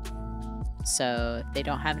 So if they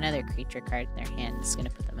don't have another creature card in their hand, it's going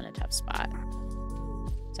to put them in a tough spot.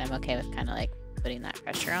 So I'm okay with kind of like putting that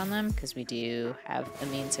pressure on them because we do have a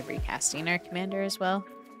means of recasting our commander as well.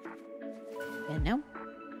 And no.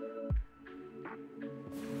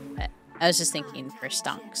 But I was just thinking for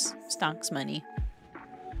stonks. Stonks money.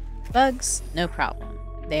 Bugs, no problem.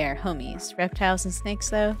 They are homies. Reptiles and snakes,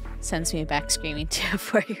 though, sends me back screaming to a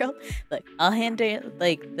 4-year-old. Look, I'll handle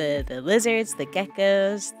like the lizards, the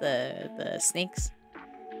geckos, the snakes.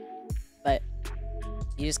 But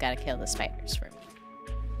you just gotta kill the spiders for me.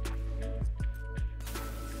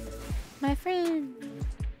 My friend!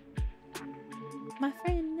 My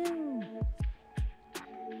friend, no!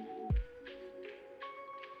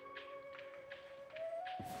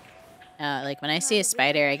 Like when I see a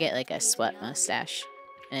spider, I get like a sweat mustache.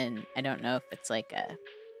 And I don't know if it's like a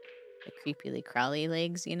creepily crawly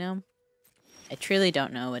legs, you know? I truly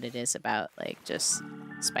don't know what it is about, like, just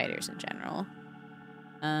spiders in general.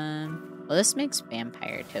 Well, this makes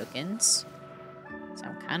vampire tokens. So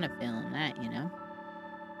I'm kind of feeling that, you know?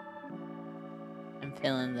 I'm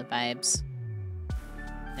feeling the vibes.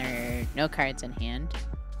 There are no cards in hand.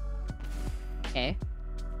 Okay.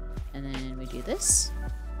 And then we do this.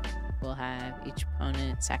 We'll have each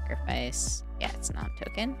opponent sacrifice... Yeah, it's a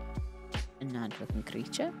non-token. A non-token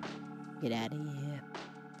creature. Get out of here.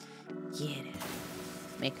 Get it.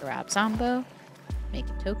 Make a Rob Zombo. Make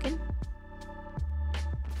a token.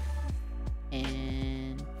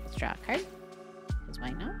 And let's draw a card. Because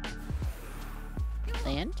why not?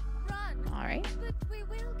 Land. Alright.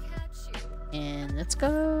 And let's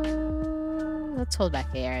go Let's hold back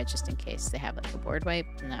AR just in case they have like a board wipe,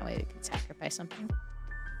 and that way we can sacrifice something.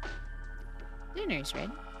 Dinner's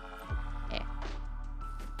ready. Yeah.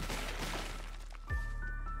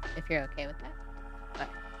 If you're okay with that. But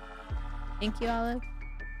thank you, Olive.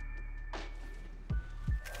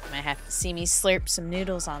 Might have to see me slurp some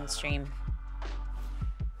noodles on stream.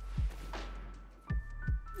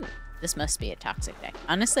 Ooh, this must be a toxic deck.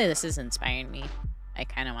 Honestly, this is inspiring me. I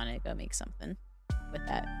kind of want to go make something with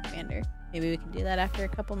that commander. Maybe we can do that after a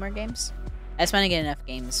couple more games. I just want to get enough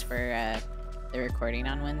games for the recording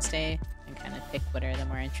on Wednesday and kind of pick what are the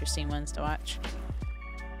more interesting ones to watch.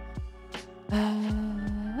 I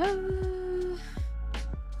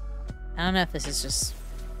don't know if this is just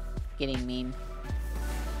getting mean,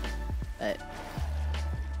 but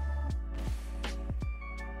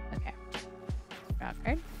okay. Draw a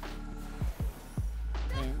card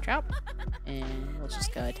and drop, and we'll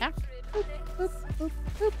just go attack. Boop, boop, boop,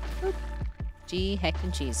 boop, boop. G heck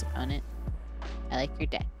and cheese, opponent. I like your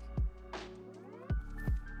deck.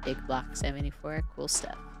 Big block 74, cool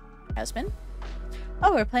stuff. Husband?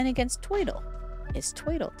 Oh, we're playing against Twiddle. It's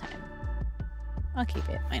Twiddle time. I'll keep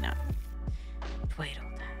it. Why not? Twiddle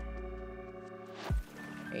time.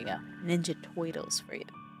 There you go. Ninja Twiddles for you.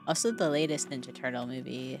 Also, the latest Ninja Turtle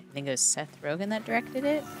movie, I think it was Seth Rogen that directed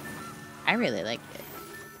it. I really liked it.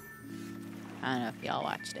 I don't know if y'all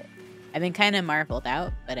watched it. I've been kind of Marveled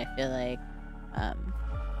out, but I feel like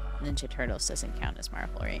Ninja Turtles doesn't count as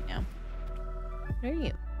Marvel right now. What are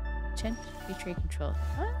you? Chin? Feature control.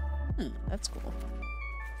 Huh? That's cool.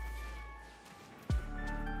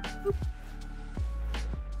 Boop.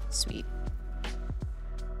 Sweet.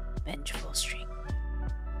 Vengeful Strangler.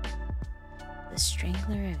 The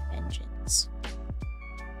Strangler of Vengeance.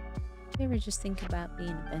 You ever just think about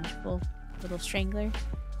being a vengeful little strangler?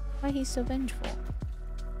 Why he's so vengeful?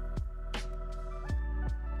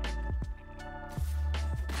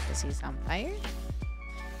 Because he's on fire?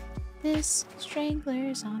 This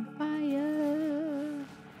strangler's on fire.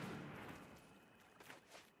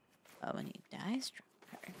 But when he dies,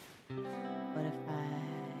 what if I...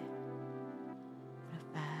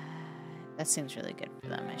 That seems really good for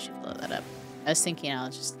them. I should blow that up. I was thinking I'll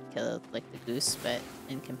just kill like the goose, but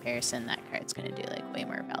in comparison, that card's gonna do like way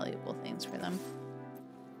more valuable things for them.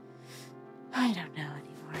 I don't know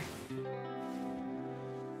anymore.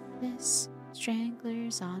 This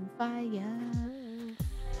strangler's on fire.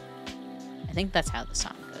 I think that's how the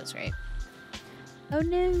song goes, right? Oh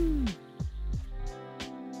no!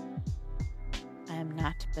 I am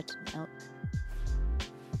not but an elk.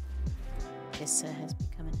 Gisa has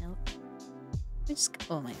become an elk.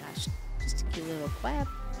 Oh my gosh, just a cute little crab.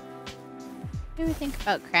 What do we think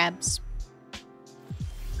about crabs?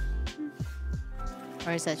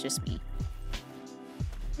 Or is that just me?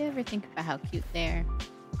 Do you ever think about how cute they are?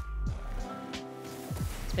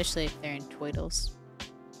 Especially if they're in twiddles.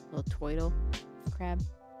 Little twiddle crab.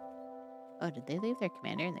 Oh, did they leave their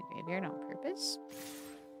commander in the graveyard on purpose?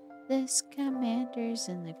 This commander's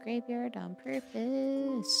in the graveyard on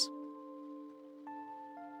purpose.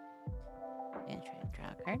 I'm gonna try and draw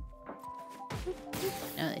a card.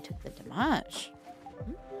 No, they took the damage.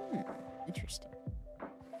 Interesting.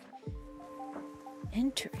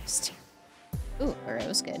 Interesting. Ooh,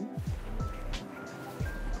 Burrow's good.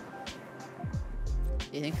 Do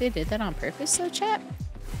you think they did that on purpose, though, chat?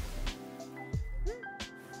 I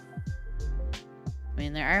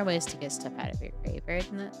mean, there are ways to get stuff out of your graveyard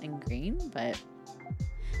in green, but...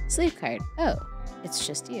 Sleeve card. Oh, it's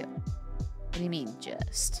just you. What do you mean,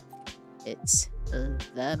 just? It's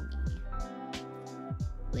the me.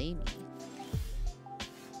 Play me.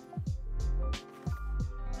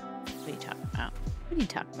 What are you talking about? What are you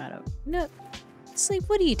talking about over? No, Sleep.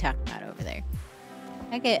 What are you talking about over there?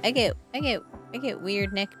 I get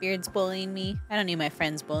weird neckbeards bullying me. I don't need my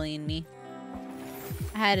friends bullying me.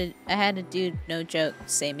 I had a dude, no joke,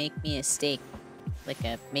 say make me a steak, like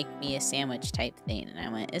a make me a sandwich type thing, and I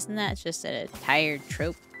went, isn't that just a tired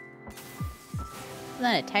trope? Isn't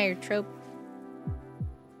that a tired trope?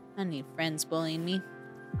 I don't need friends bullying me.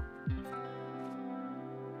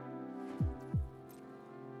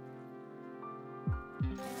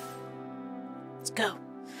 Let's go.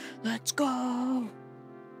 Let's go.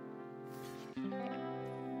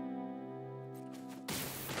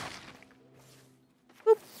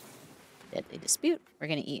 Boop. Deadly Dispute. We're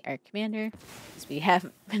going to eat our commander because we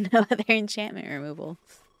have no other enchantment removal.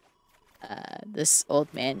 This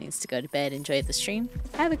old man needs to go to bed. Enjoy the stream.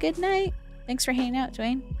 Have a good night. Thanks for hanging out,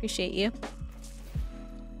 Dwayne. Appreciate you.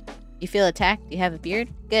 You feel attacked? You have a beard?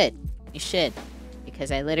 Good. You should.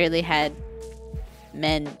 Because I literally had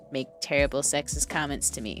men make terrible sexist comments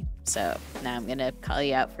to me. So now I'm gonna call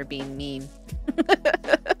you out for being mean.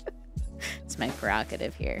 It's my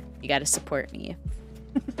prerogative here. You gotta support me.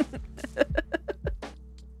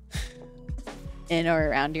 In or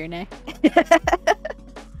around your neck.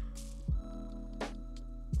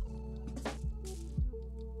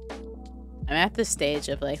 I'm at the stage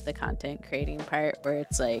of like the content creating part where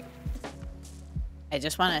it's like I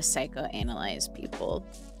just want to psychoanalyze people.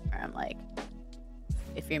 Where I'm like,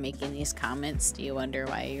 if you're making these comments, do you wonder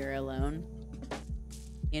why you're alone?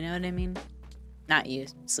 You know what I mean? Not you,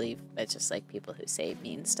 Sleeve, but just like people who say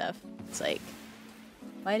mean stuff. It's like,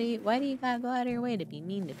 why do you gotta go out of your way to be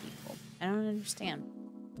mean to people? I don't understand.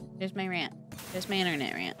 There's my rant. There's my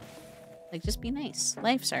internet rant. Like, just be nice.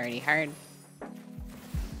 Life's already hard.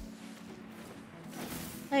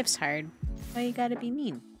 Life's hard. Why you gotta be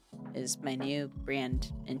mean? Is my new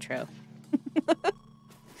brand intro.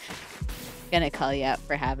 Gonna call you out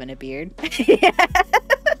for having a beard.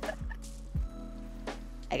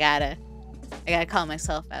 I gotta call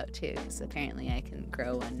myself out too, because apparently I can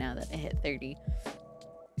grow one now that I hit 30.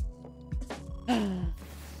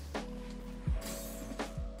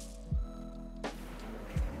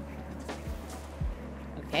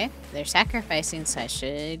 Okay, they're sacrificing, so I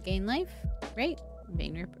should gain life, right?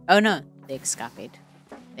 Oh no, they escaped.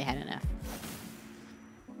 They had enough.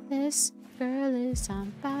 This girl is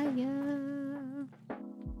on fire.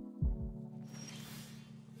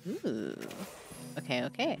 Ooh. Okay,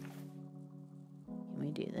 okay. Can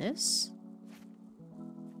we do this?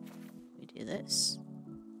 Can we do this?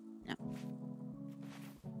 No.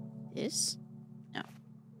 This? No.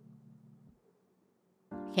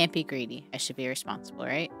 Can't be greedy. I should be responsible,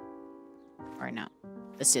 right? Or no.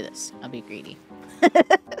 Let's do this. I'll be greedy.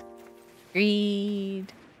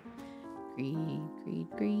 Greed. Greed, greed,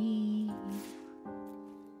 greed.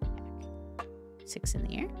 6 in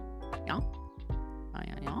the air. Y'all.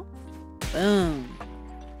 Y'all. Boom.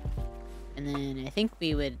 And then I think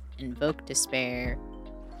we would invoke despair,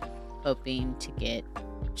 hoping to get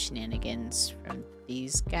shenanigans from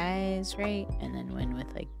these guys, right? And then win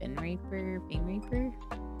with like Bane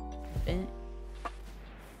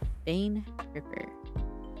Reaper.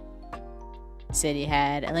 Said he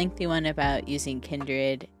had a lengthy one about using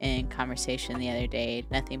kindred in conversation the other day.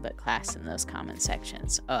 Nothing but class in those comment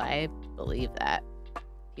sections. Oh, I believe that.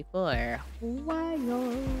 People are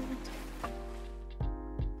wild.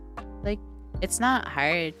 Like, it's not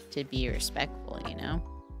hard to be respectful, you know?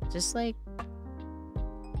 Just like,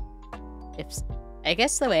 I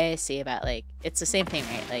guess the way I see about, like, it's the same thing,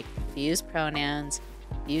 right? Like, if you use pronouns,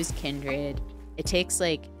 use kindred, it takes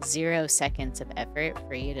like 0 seconds of effort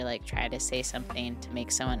for you to like try to say something to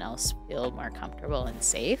make someone else feel more comfortable and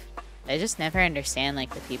safe. I just never understand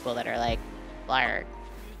like the people that are like, blarg,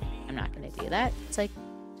 I'm not gonna do that. It's like,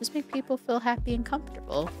 just make people feel happy and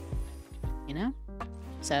comfortable, you know?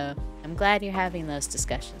 So I'm glad you're having those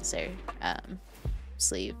discussions there,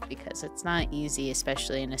 Sleeve, because it's not easy,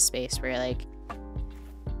 especially in a space where like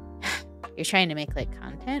you're trying to make like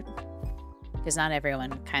content, because not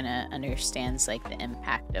everyone kind of understands like the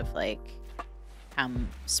impact of like how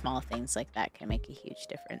small things like that can make a huge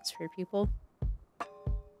difference for people.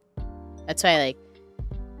 That's why like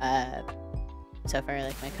so far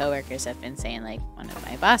like my coworkers have been saying like one of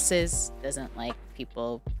my bosses doesn't like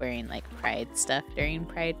people wearing like pride stuff during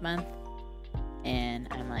Pride Month, and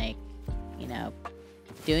I'm like, you know,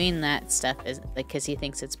 doing that stuff is like because he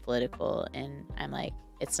thinks it's political, and I'm like,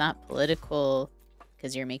 it's not political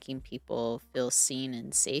because you're making people feel seen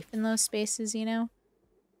and safe in those spaces, you know?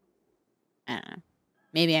 I don't know.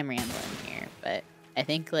 Maybe I'm rambling here, but I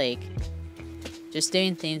think, like, just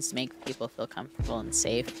doing things to make people feel comfortable and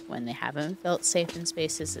safe when they haven't felt safe in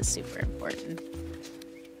spaces is super important.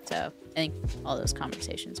 So, I think all those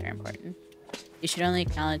conversations are important. You should only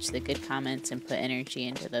acknowledge the good comments and put energy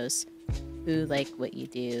into those who like what you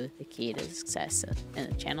do, the key to success in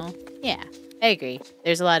the channel. Yeah, I agree.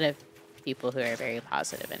 There's a lot of people who are very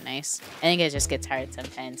positive and nice. I think it just gets hard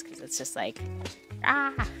sometimes because it's just like,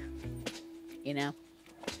 you know,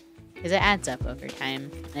 because it adds up over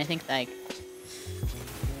time. And I think like,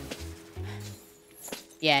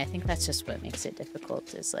 yeah, I think that's just what makes it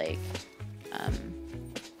difficult is like,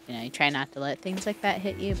 you know, you try not to let things like that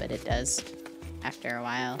hit you, but it does after a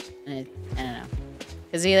while. And I don't know,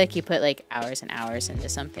 because you put like hours and hours into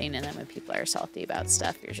something, and then when people are salty about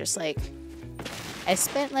stuff, you're just like, I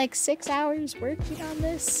spent like 6 hours working on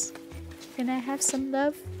this. Can I have some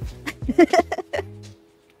love?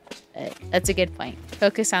 That's a good point.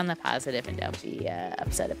 Focus on the positive and don't be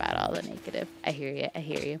upset about all the negative. I hear you. I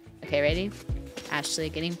hear you. Okay, ready? Ashley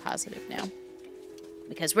getting positive now.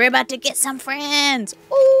 Because we're about to get some friends.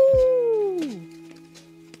 Ooh!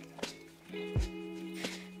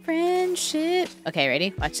 shit. Okay,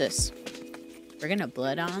 ready? Watch this. We're gonna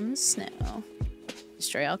blood on the snow.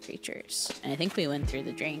 Destroy all creatures. And I think we went through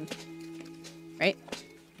the drain. Right?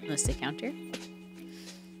 Unless they counter.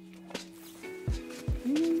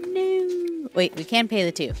 No. Wait, we can pay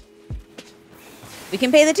the 2. We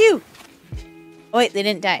can pay the 2! Oh, wait, they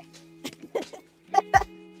didn't die.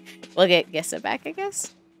 We'll get Gisa back, I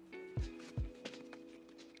guess.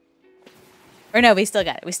 Or no, we still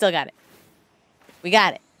got it. We still got it. We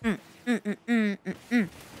got it.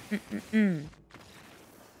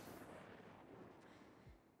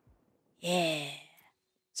 Yeah.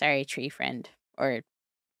 Sorry, tree friend. Or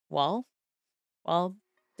wall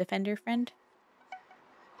defender friend.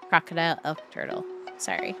 Crocodile elk turtle.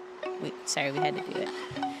 Sorry. We had to do it.